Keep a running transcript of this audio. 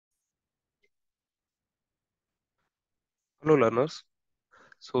Hello learners.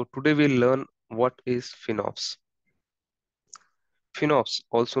 So today we'll learn what is FinOps. FinOps,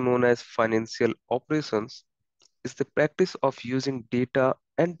 also known as financial operations, is the practice of using data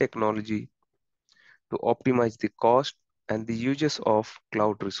and technology to optimize the cost and the uses of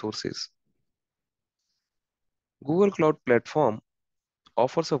cloud resources. Google Cloud Platform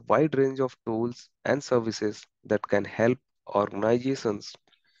offers a wide range of tools and services that can help organizations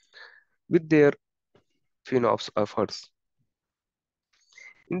with their FinOps efforts.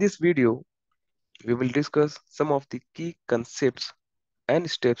 In this video, we will discuss some of the key concepts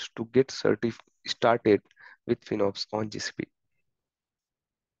and steps to get started with FinOps on GCP.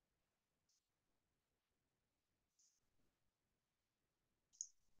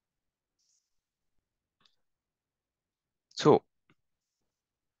 So,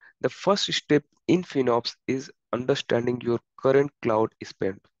 the first step in FinOps is understanding your current cloud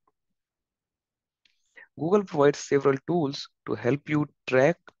spend. Google provides several tools to help you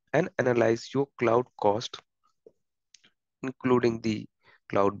track and analyze your cloud cost, including the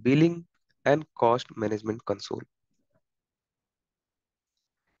cloud billing and cost management console.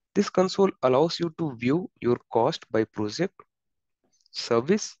 This console allows you to view your cost by project,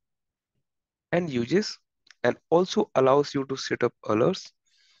 service, and uses, and also allows you to set up alerts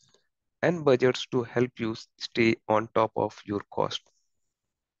and budgets to help you stay on top of your cost.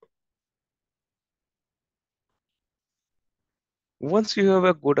 Once you have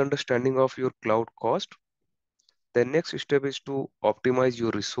a good understanding of your cloud cost, the next step is to optimize your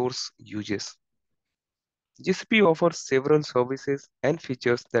resource uses. GCP offers several services and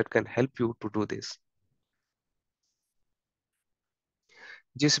features that can help you to do this.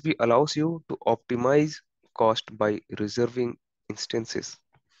 GCP allows you to optimize cost by reserving instances.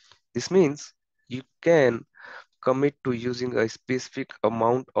 This means you can commit to using a specific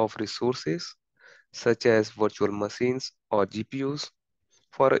amount of resources, such as virtual machines or GPUs,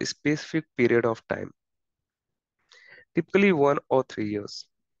 for a specific period of time, typically 1 or 3 years.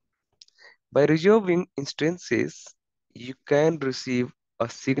 By reserving instances, you can receive a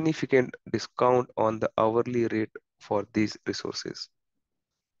significant discount on the hourly rate for these resources.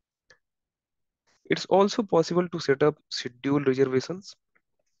 It's also possible to set up schedule reservations,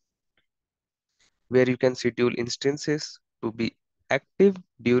 where you can schedule instances to be active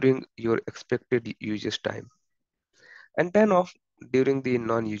during your expected usage time and turn off during the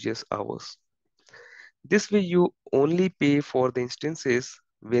non-usage hours. This way you only pay for the instances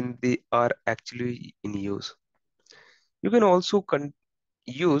when they are actually in use. You can also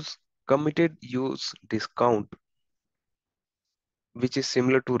use committed use discount, which is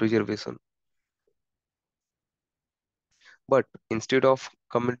similar to reservation. But instead of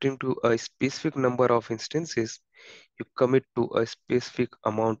committing to a specific number of instances, you commit to a specific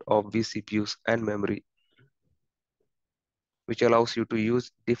amount of vCPUs and memory, which allows you to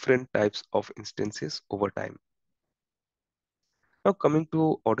use different types of instances over time. Now coming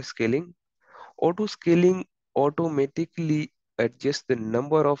to autoscaling. Autoscaling automatically adjusts the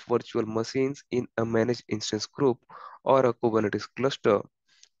number of virtual machines in a managed instance group or a Kubernetes cluster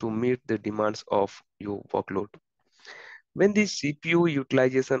to meet the demands of your workload. When the CPU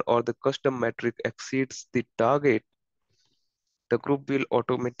utilization or the custom metric exceeds the target, the group will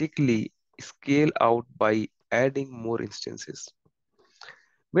automatically scale out by adding more instances.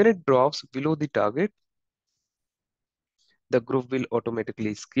 When it drops below the target, the group will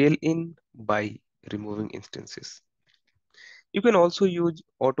automatically scale in by removing instances. You can also use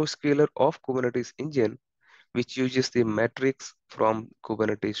autoscaler of Kubernetes engine, which uses the metrics from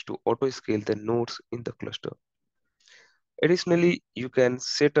Kubernetes to autoscale the nodes in the cluster. Additionally, you can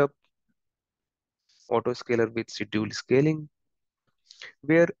set up autoscaler with schedule scaling,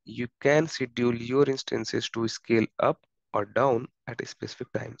 where you can schedule your instances to scale up or down at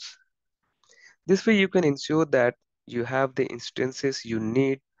specific times. This way you can ensure that you have the instances you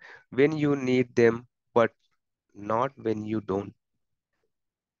need when you need them, but not when you don't.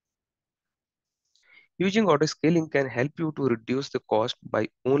 Using autoscaling can help you to reduce the cost by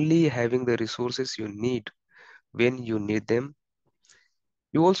only having the resources you need when you need them.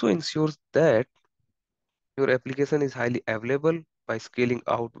 You also ensure that your application is highly available by scaling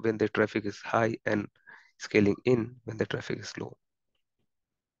out when the traffic is high and scaling in when the traffic is low.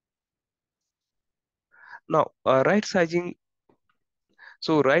 Now, right sizing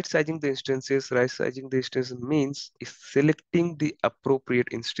the instances means is selecting the appropriate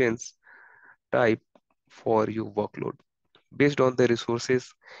instance type for your workload based on the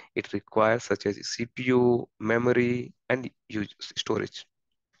resources it requires, such as CPU, memory, and storage.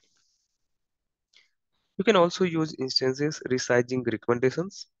 You can also use instances resizing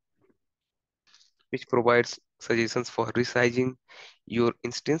recommendations, which provides suggestions for resizing your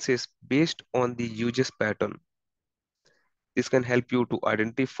instances based on the user's pattern. This can help you to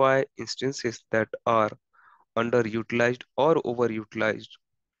identify instances that are underutilized or overutilized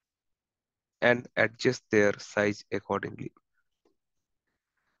and adjust their size accordingly.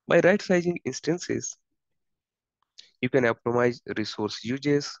 By right sizing instances, you can optimize resource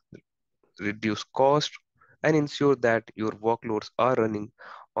uses, reduce cost, and ensure that your workloads are running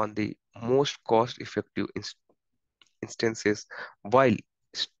on the most cost-effective instances while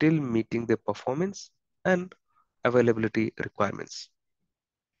still meeting the performance and availability requirements.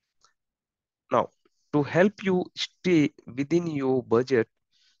 Now, to help you stay within your budget,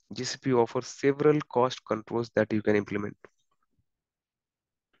 GCP offers several cost controls that you can implement.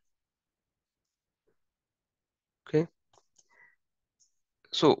 Okay,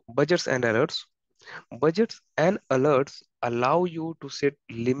 so budgets and alerts. Budgets and alerts allow you to set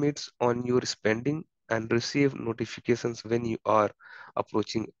limits on your spending and receive notifications when you are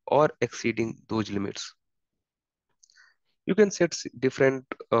approaching or exceeding those limits. You can set different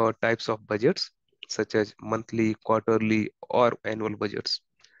types of budgets, such as monthly, quarterly, or annual budgets,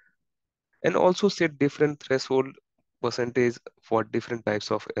 and also set different threshold percentage for different types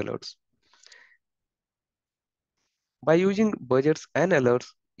of alerts. By using budgets and alerts,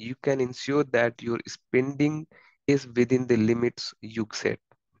 you can ensure that your spending is within the limits you set.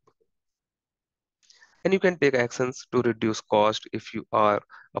 And you can take actions to reduce cost if you are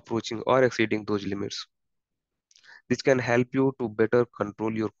approaching or exceeding those limits. This can help you to better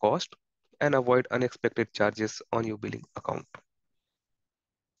control your cost and avoid unexpected charges on your billing account.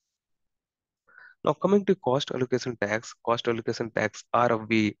 Now, coming to cost allocation tags are a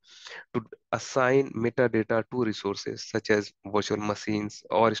way to assign metadata to resources such as virtual machines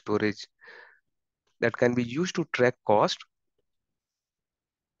or storage that can be used to track cost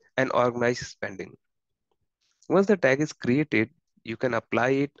and organize spending. Once the tag is created, you can apply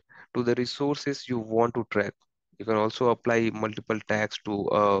it to the resources you want to track. You can also apply multiple tags to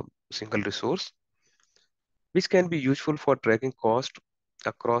a single resource, which can be useful for tracking cost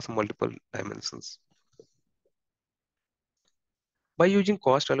across multiple dimensions. By using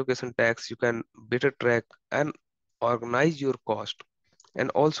cost allocation tags, you can better track and organize your cost and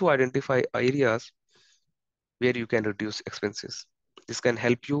also identify areas where you can reduce expenses. This can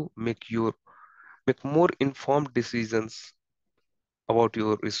help you make more informed decisions about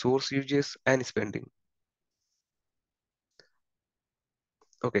your resource uses and spending.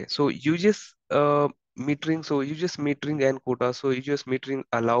 Okay, so uses metering and quota. So uses metering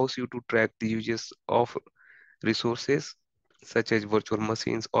allows you to track the uses of resources such as virtual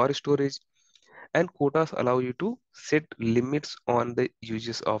machines or storage, and quotas allow you to set limits on the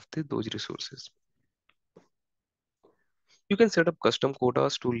uses of those resources. You can set up custom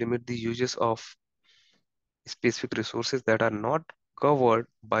quotas to limit the uses of specific resources that are not covered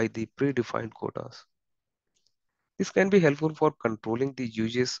by the predefined quotas. This can be helpful for controlling the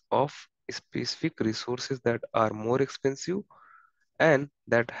uses of specific resources that are more expensive and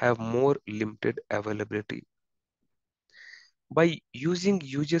that have more limited availability. By using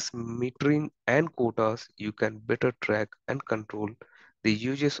uses metering and quotas, you can better track and control the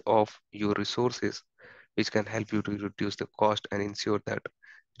uses of your resources, which can help you to reduce the cost and ensure that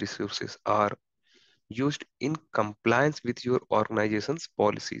resources are used in compliance with your organization's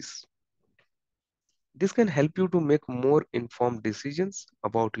policies. This can help you to make more informed decisions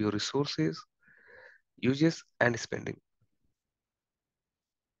about your resources, uses, and spending.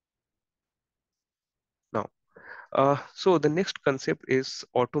 Now, so the next concept is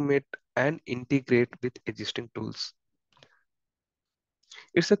automate and integrate with existing tools.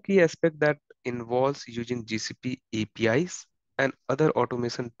 It's a key aspect that involves using GCP APIs and other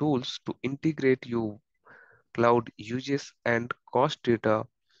automation tools to integrate your cloud uses and cost data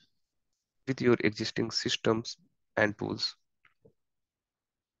with your existing systems and tools.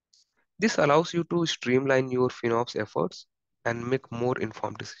 This allows you to streamline your FinOps efforts and make more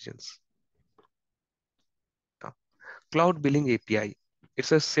informed decisions. Now, Cloud Billing API.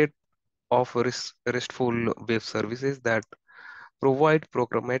 It's a set of RESTful web services that provide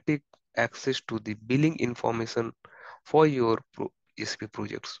programmatic access to the billing information for your GCP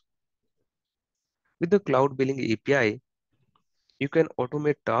projects. With the Cloud Billing API, you can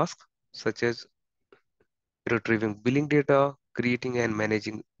automate tasks such as retrieving billing data, creating and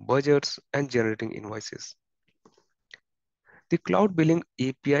managing budgets, and generating invoices. The Cloud Billing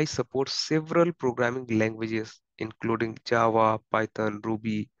API supports several programming languages, including Java, Python,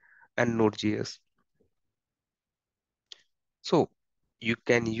 Ruby, and Node.js. So you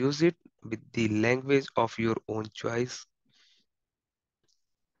can use it with the language of your own choice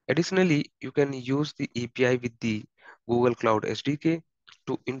Additionally, you can use the API with the Google Cloud SDK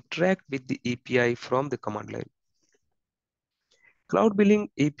to interact with the API from the command line. Cloud Billing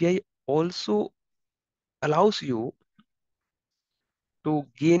API also allows you to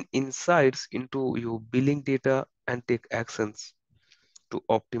gain insights into your billing data and take actions to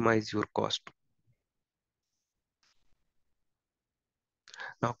optimize your cost.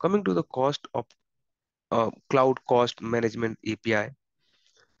 Now, coming to the cost of Cloud Cost Management API,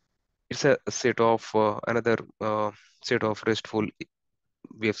 it's a set of another set of RESTful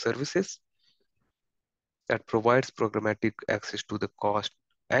web services that provides programmatic access to the cost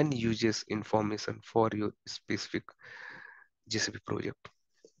and uses information for your specific GCP project.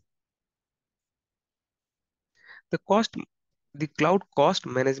 The cost, the Cloud Cost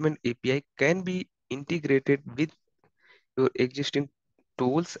Management API can be integrated with your existing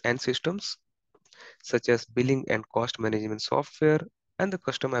tools and systems such as billing and cost management software and the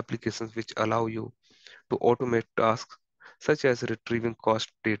custom applications which allow you to automate tasks such as retrieving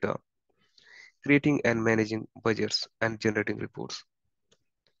cost data, creating and managing budgets, and generating reports.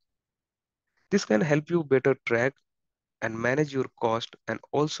 This can help you better track and manage your cost and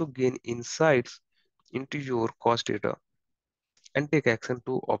also gain insights into your cost data and take action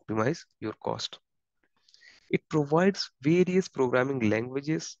to optimize your cost. It provides various programming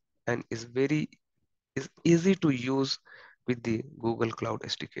languages and is easy to use with the Google Cloud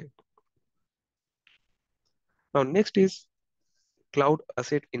SDK. Now next is Cloud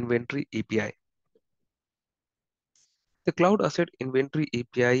Asset Inventory API. The Cloud Asset Inventory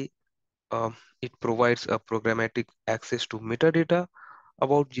API it provides a programmatic access to metadata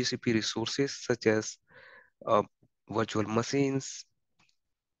about GCP resources such as uh, virtual machines,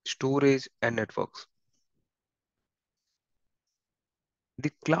 storage, and networks.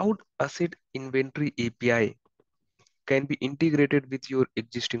 The Cloud Asset Inventory API can be integrated with your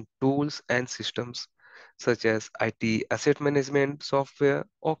existing tools and systems such as IT asset management software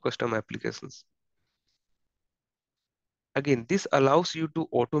or custom applications. Again, this allows you to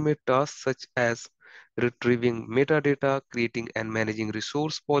automate tasks such as retrieving metadata, creating and managing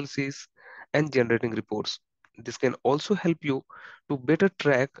resource policies, and generating reports. This can also help you to better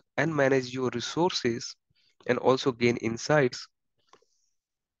track and manage your resources and also gain insights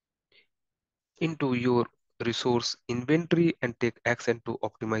into your resource inventory and take action to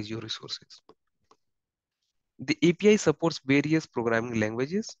optimize your resources. The API supports various programming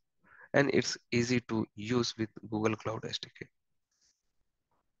languages and it's easy to use with Google Cloud SDK.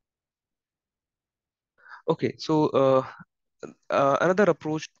 Okay, so another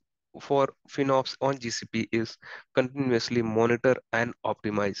approach for FinOps on GCP is continuously monitor and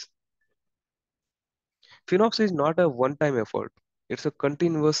optimize. FinOps is not a one-time effort. It's a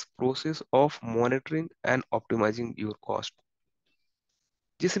continuous process of monitoring and optimizing your cost.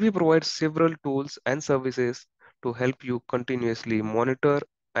 GCP provides several tools and services to help you continuously monitor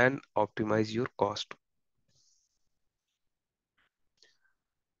and optimize your cost.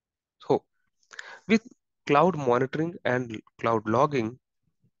 So with cloud monitoring and cloud logging,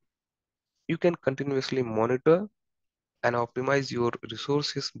 you can continuously monitor and optimize your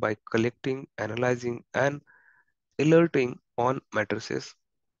resources by collecting, analyzing, and alerting on matrices,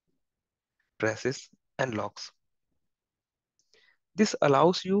 traces, and logs. This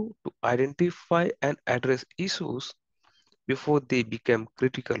allows you to identify and address issues before they become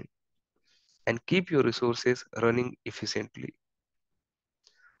critical and keep your resources running efficiently.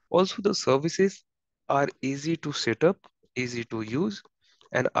 Also, the services are easy to set up, easy to use,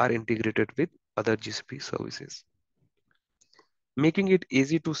 and are integrated with other GCP services, making it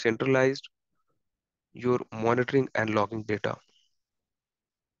easy to centralize your monitoring and logging data.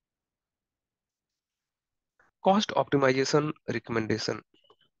 Cost optimization recommendation.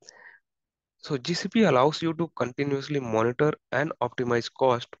 So GCP allows you to continuously monitor and optimize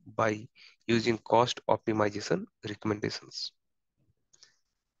cost by using cost optimization recommendations.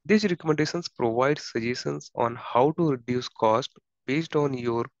 These recommendations provide suggestions on how to reduce cost based on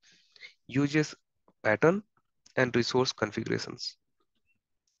your usage pattern and resource configurations.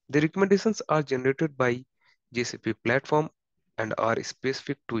 The recommendations are generated by GCP platform and are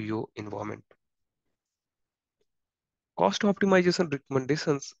specific to your environment. Cost optimization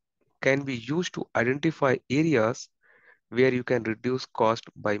recommendations can be used to identify areas where you can reduce cost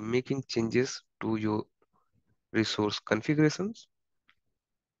by making changes to your resource configurations,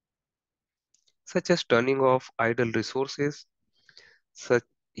 such as turning off idle resources, such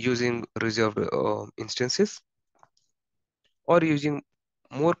using reserved instances, or using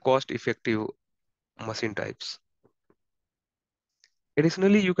more cost-effective machine types.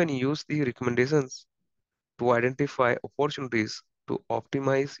 Additionally, you can use the recommendations to identify opportunities to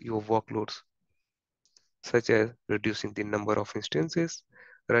optimize your workloads, such as reducing the number of instances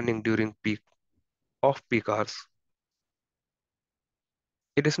running during off-peak hours.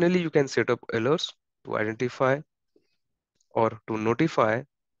 Additionally, you can set up alerts to identify or to notify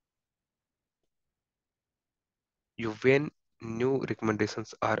you when new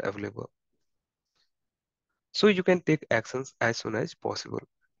recommendations are available, so you can take actions as soon as possible.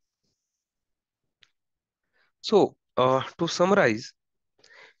 So, to summarize,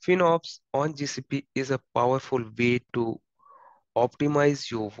 FinOps on GCP is a powerful way to optimize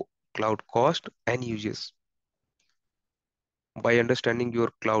your cloud cost and uses. By understanding your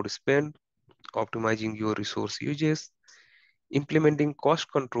cloud spend, optimizing your resource uses, implementing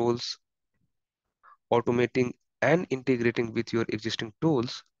cost controls, automating and integrating with your existing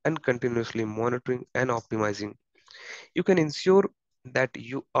tools, and continuously monitoring and optimizing, you can ensure that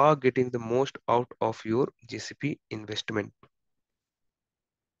you are getting the most out of your GCP investment.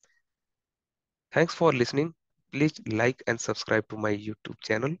 Thanks for listening. Please like and subscribe to my YouTube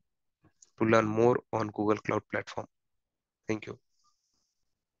channel to learn more on Google Cloud Platform. Thank you.